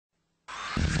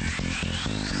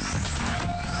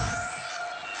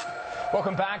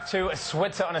Welcome back to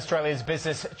Switzer on Australia's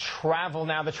business travel.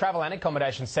 Now, the travel and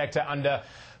accommodation sector under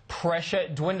pressure,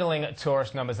 dwindling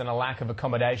tourist numbers and a lack of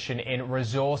accommodation in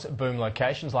resource boom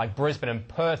locations like Brisbane and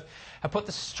Perth have put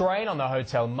the strain on the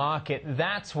hotel market.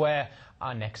 That's where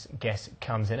our next guest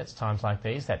comes in. It's times like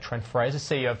these that Trent Fraser,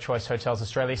 CEO of Choice Hotels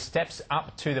Australia, steps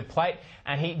up to the plate,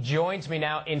 and he joins me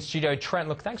now in studio. Trent,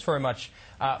 look, thanks very much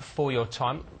for your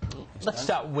time. Let's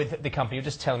start with the company. You're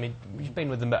just telling me you've been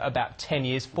with them about 10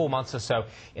 years, 4 months or so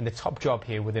in the top job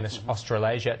here within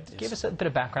Australasia. Give us a bit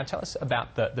of background. Tell us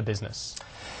about the business.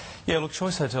 Yeah, look,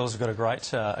 Choice Hotels have got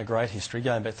a great history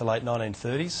going back to the late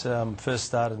 1930s. First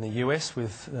started in the US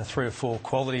with three or four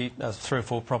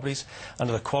properties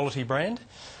under the Quality brand.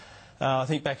 I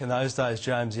think back in those days,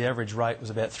 James, the average rate was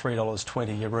about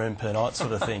 $3.20 a room per night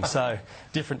sort of thing. So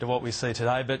different to what we see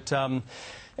today. But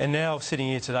and now sitting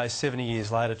here today, 70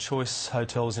 years later, Choice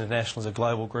Hotels International is a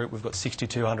global group. We've got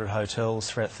 6,200 hotels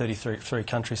throughout 33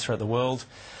 countries throughout the world,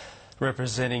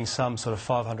 representing some sort of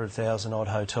 500,000 odd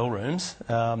hotel rooms.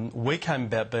 We came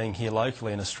about being here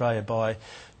locally in Australia by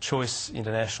Choice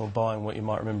International buying what you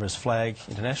might remember as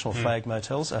International Flag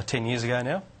motels 10 years ago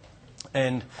now.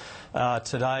 And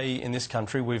today in this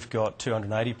country we've got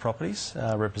 280 properties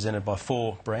represented by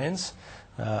 4 brands,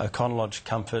 Econlodge,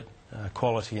 Comfort,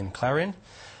 Quality and Clarion.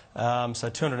 So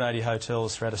 280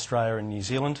 hotels throughout Australia and New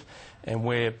Zealand, and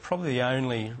we're probably the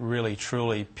only really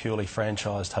truly purely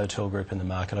franchised hotel group in the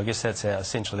market. I guess that's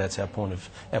our point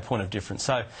of difference.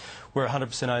 So we're a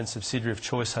 100% owned subsidiary of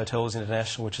Choice Hotels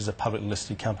International, which is a publicly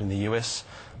listed company in the US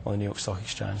on the New York Stock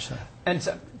Exchange. So. And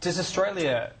does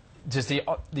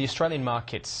the Australian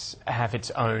markets have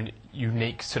its own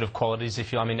unique sort of qualities?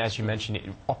 I mean, as you mentioned,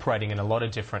 operating in a lot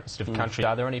of different sort of countries.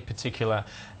 Are there any particular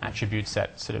attributes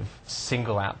that sort of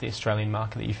single out the Australian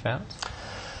market that you found?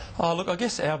 Oh, look, I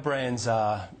guess our brands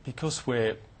are, because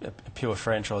we're a pure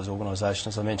franchise organisation,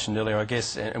 as I mentioned earlier, I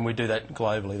guess, and we do that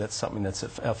globally. That's something that's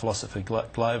our philosophy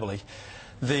globally.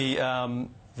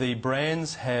 The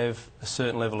brands have a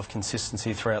certain level of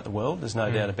consistency throughout the world, there's no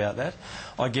doubt about that.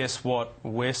 I guess what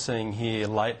we're seeing here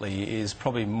lately is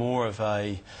probably more of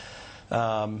a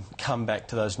come back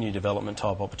to those new development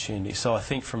type opportunities. So I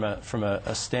think from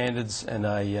a standards and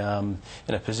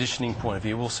a positioning point of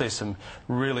view, we'll see some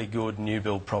really good new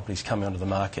build properties coming onto the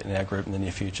market in our group in the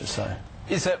near future. So.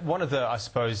 Is that one of the, I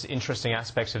suppose, interesting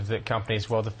aspects of the company as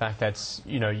well, the fact that,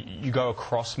 you know, you go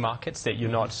across markets, that you're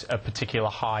not a particular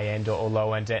high-end or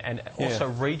low-end, and also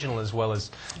regional as well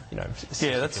as, you know...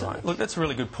 Yeah, that's a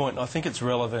really good point. I think it's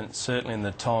relevant, certainly in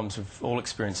the times we've all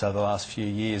experienced over the last few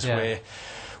years, where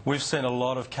we've seen a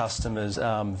lot of customers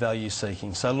value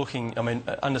seeking. So looking, I mean,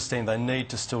 understand they need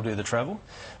to still do the travel,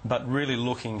 but really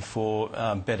looking for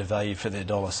better value for their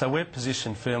dollar. So we're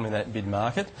positioned firmly in that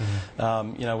mid-market.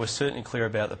 You know, we're certainly clear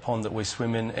about the pond that we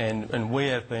swim in, and we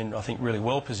have been, I think, really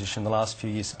well positioned the last few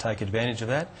years to take advantage of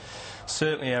that.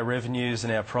 Certainly our revenues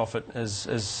and our profit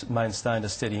has maintained a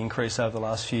steady increase over the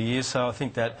last few years, so I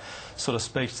think that sort of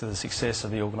speaks to the success of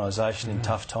the organisation in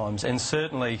tough times. And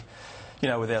certainly, you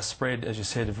know, with our spread, as you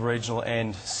said, of regional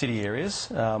and city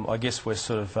areas, I guess we're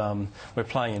sort of we're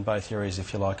playing in both areas,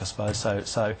 if you like, I suppose.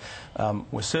 So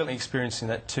we're certainly experiencing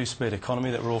that two-speed economy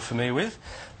that we're all familiar with,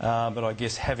 but I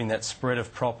guess having that spread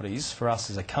of properties for us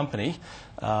as a company,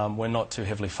 we're not too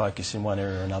heavily focused in one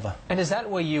area or another. And is that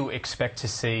where you expect to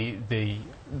see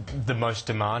the most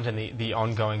demand and the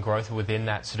ongoing growth within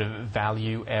that sort of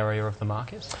value area of the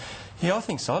market? Yeah, I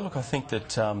think so. Look, I think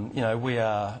that you know, we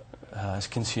are, as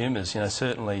consumers, you know,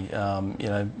 certainly, you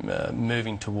know,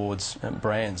 moving towards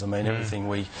brands. I mean, everything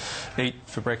we eat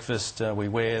for breakfast, we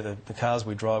wear, the cars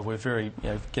we drive, we're very,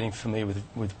 you know, getting familiar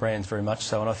with brands very much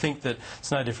so. And I think that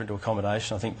it's no different to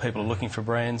accommodation. I think people are looking for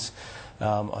brands.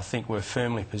 I think we're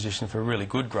firmly positioned for really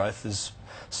good growth. There's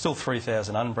still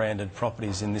 3,000 unbranded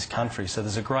properties in this country, so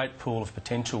there's a great pool of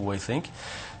potential, we think.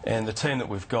 And the team that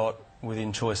we've got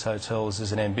within Choice Hotels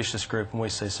is an ambitious group, and we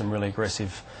see some really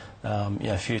aggressive you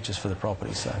know, futures for the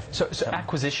property. So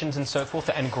acquisitions and so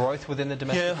forth, and growth within the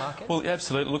domestic market? Well,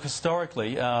 absolutely. Look, historically,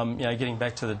 you know, getting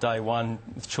back to the day one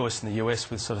with Choice in the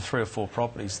US with sort of 3 or 4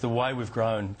 properties, the way we've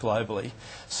grown globally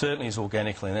certainly is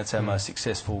organically, and that's our most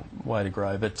successful way to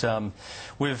grow. But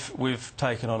we've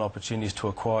taken on opportunities to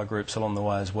acquire groups along the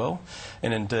way as well.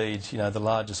 And indeed, you know,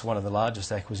 one of the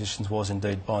largest acquisitions was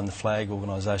indeed buying the Flag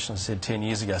organisation, as I said, 10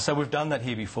 years ago. So we've done that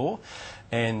here before,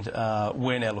 and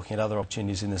we're now looking at other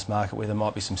opportunities in this market where there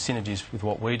might be some synergies with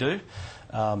what we do,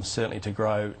 certainly to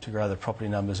grow the property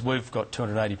numbers. We've got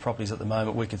 280 properties at the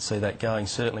moment. We could see that going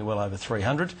certainly well over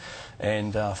 300,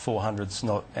 and 400's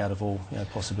not out of all, you know,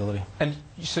 possibility. And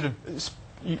you sort of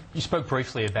You spoke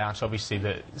briefly about, obviously,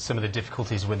 some of the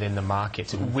difficulties within the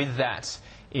market. With that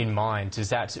in mind, does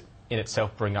that in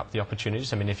itself bring up the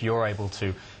opportunities? I mean, if you're able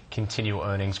to continue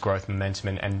earnings growth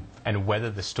momentum and weather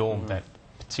the storm that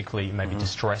particularly maybe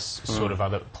distress sort of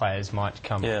other players might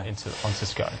come onto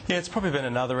scope. Yeah, it's probably been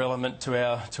another element to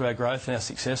our growth and our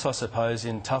success, I suppose.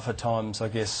 In tougher times, I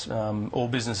guess all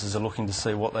businesses are looking to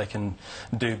see what they can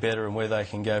do better and where they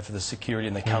can go for the security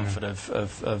and the comfort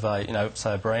of a,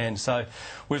 say, a brand. So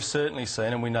we've certainly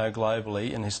seen, and we know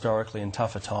globally and historically in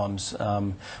tougher times,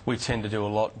 we tend to do a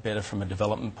lot better from a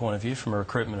development point of view, from a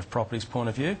recruitment of properties point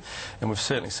of view, and we've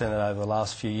certainly seen that over the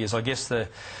last few years. I guess the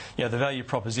value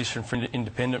proposition for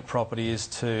independent property is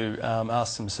to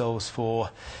ask themselves for,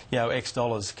 X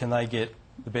dollars. Can they get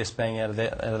the best bang out of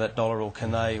that dollar, or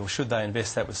should they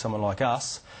invest that with someone like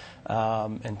us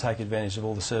and take advantage of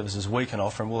all the services we can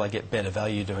offer, and will they get better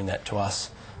value doing that to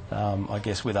us? I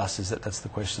guess with us that's the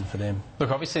question for them. Look,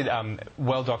 obviously,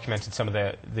 well documented some of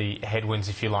the headwinds,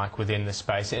 if you like, within the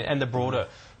space and the broader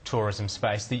tourism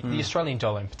space. The Australian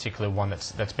dollar, in particular, one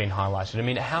that's been highlighted. I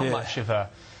mean, how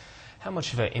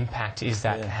much of an impact is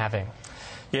that having?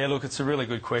 Yeah, look, it's a really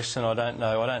good question. I don't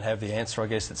know. I don't have the answer. I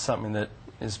guess it's something that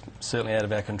is certainly out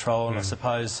of our control, and I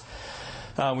suppose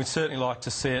we'd certainly like to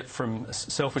see it from a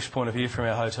selfish point of view, from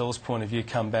our hotels' point of view,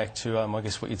 come back to, I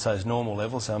guess, what you'd say is normal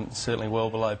levels, certainly well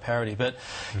below parity. But,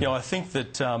 I think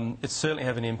that it's certainly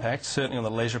having an impact, certainly on the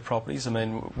leisure properties. I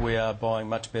mean, we are buying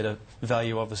much better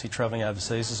value, obviously, travelling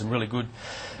overseas. There's some really good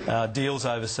deals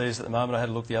overseas at the moment. I had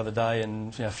a look the other day,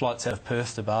 and, flights out of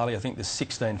Perth to Bali, I think there's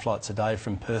 16 flights a day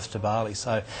from Perth to Bali.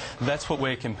 So that's what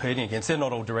we're competing against. They're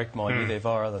not all direct, mind you, they're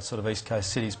via other sort of East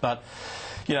Coast cities. But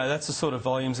that's the sort of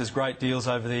volumes. There's great deals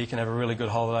over there. You can have a really good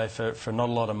holiday for not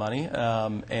a lot of money.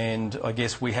 And I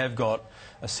guess we have got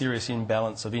a serious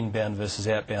imbalance of inbound versus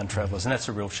outbound travellers, and that's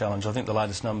a real challenge. I think the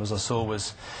latest numbers I saw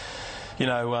was,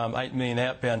 8 million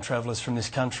outbound travellers from this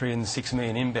country and 6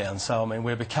 million inbound. So, I mean,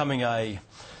 we're becoming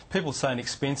people say an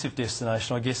expensive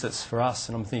destination. I guess it's for us,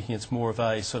 and I'm thinking it's more of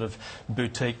a sort of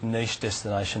boutique niche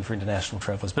destination for international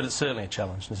travellers. But it's certainly a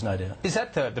challenge, there's no doubt. Is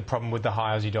that the problem with the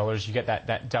high Aussie dollars? You get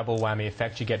that double whammy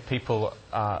effect. You get people,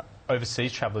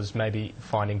 overseas travellers maybe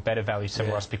finding better value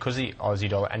somewhere else because of the Aussie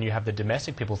dollar, and you have the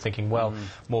domestic people thinking, well,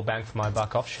 more bang for my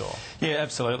buck offshore. Yeah,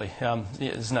 absolutely.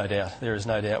 There's no doubt. There is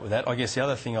no doubt with that. I guess the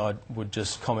other thing I would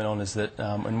just comment on is that,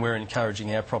 and we're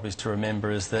encouraging our properties to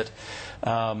remember, is that,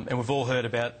 and we've all heard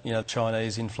about,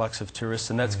 Chinese influx of tourists,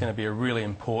 and that's going to be a really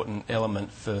important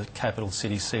element for capital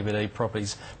city CBD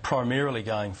properties, primarily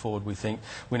going forward.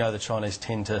 We know the Chinese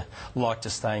tend to like to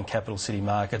stay in capital city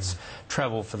markets,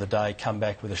 travel for the day, come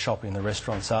back with a shopping in the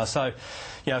restaurants are. So,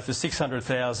 if there's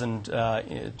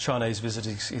 600,000 Chinese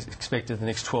visitors expected in the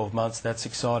next 12 months, that's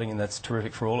exciting and that's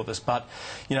terrific for all of us. But,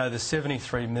 there's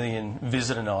 73 million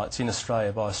visitor nights in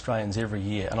Australia by Australians every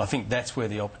year, and I think that's where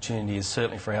the opportunity is,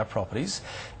 certainly for our properties,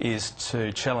 is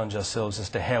to challenge ourselves as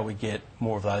to how we get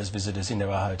more of those visitors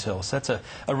into our hotels. That's a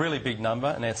really big number,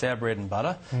 and that's our bread and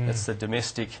butter. That's the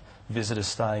domestic visitors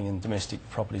staying in domestic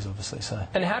properties, obviously. So.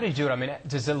 And how do you do it? I mean,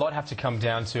 does a lot have to come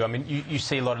down to, I mean, you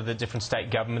see a lot of the different state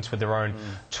governments with their own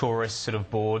tourist sort of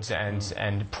boards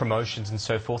and promotions and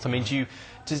so forth. I mean, do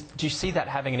you see that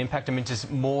having an impact? I mean, does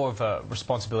more of a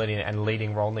responsibility and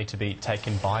leading role need to be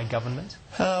taken by government?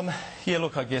 Yeah,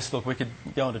 look, we could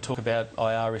go on to talk about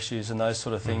IR issues and those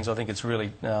sort of things. I think it's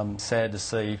really sad to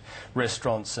see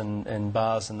restaurants and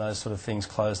bars and those sort of things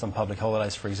closed on public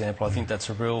holidays, for example. I think that's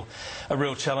a real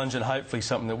challenge, and hopefully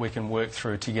something that we can work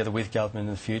through together with government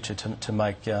in the future to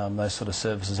make those sort of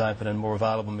services open and more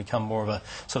available and become more of a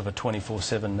sort of a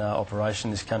 24/7 operation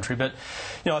in this country. But,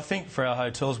 I think for our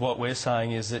hotels, what we're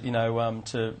saying is that,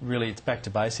 it's back to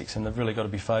basics, and they've really got to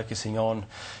be focusing on,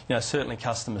 certainly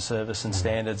customer service and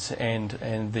standards and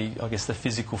the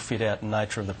physical fit out and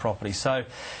nature of the property. So,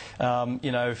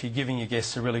 if you're giving your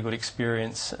guests a really good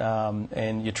experience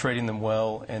and you're treating them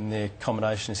well and their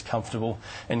accommodation is comfortable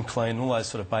and clean, all those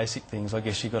sort of basic things, I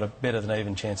guess you've got a better than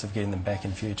even chance of getting them back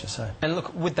in future. So. And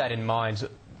look, with that in mind,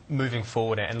 moving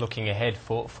forward and looking ahead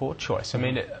for Choice, I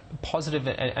mean, positive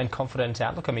and confident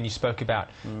outlook. I mean, you spoke about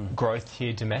growth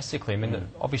here domestically. I mean,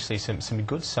 obviously some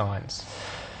good signs.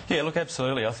 Yeah, look,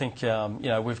 absolutely. I think,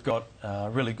 we've got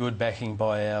really good backing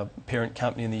by our parent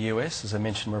company in the US. As I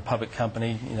mentioned, we're a public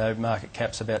company. Market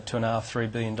cap's about $2.5–3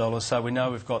 billion. So we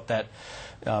know we've got that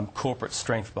corporate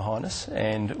strength behind us,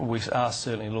 and we are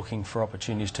certainly looking for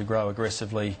opportunities to grow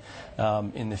aggressively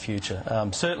in the future.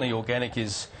 Certainly organic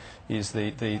is is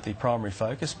the primary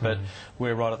focus, but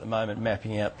we're right at the moment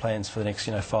mapping out plans for the next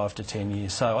 5 to 10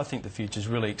 years. So I think the future is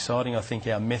really exciting. I think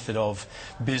our method of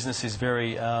business is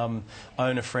very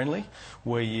owner-friendly,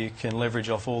 where you can leverage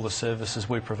off all the services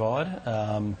we provide,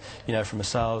 from a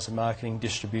sales and marketing,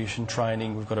 distribution,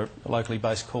 training. We've got a locally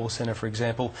based call centre, for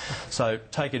example. So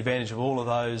take advantage of all of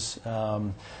those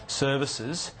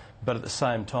services, but at the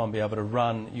same time be able to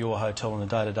run your hotel on a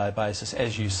day-to-day basis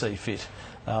as you see fit.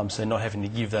 So not having to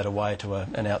give that away to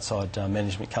an outside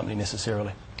management company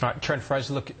necessarily. All right, Trent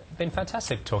Fraser, look, been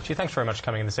fantastic to talk to you. Thanks very much for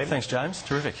coming in this evening. Thanks, James.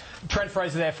 Terrific. Trent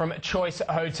Fraser there from Choice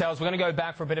Hotels. We're going to go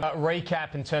back for a bit of a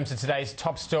recap in terms of today's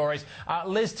top stories.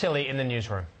 Liz Tilley in the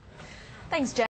newsroom. Thanks, James.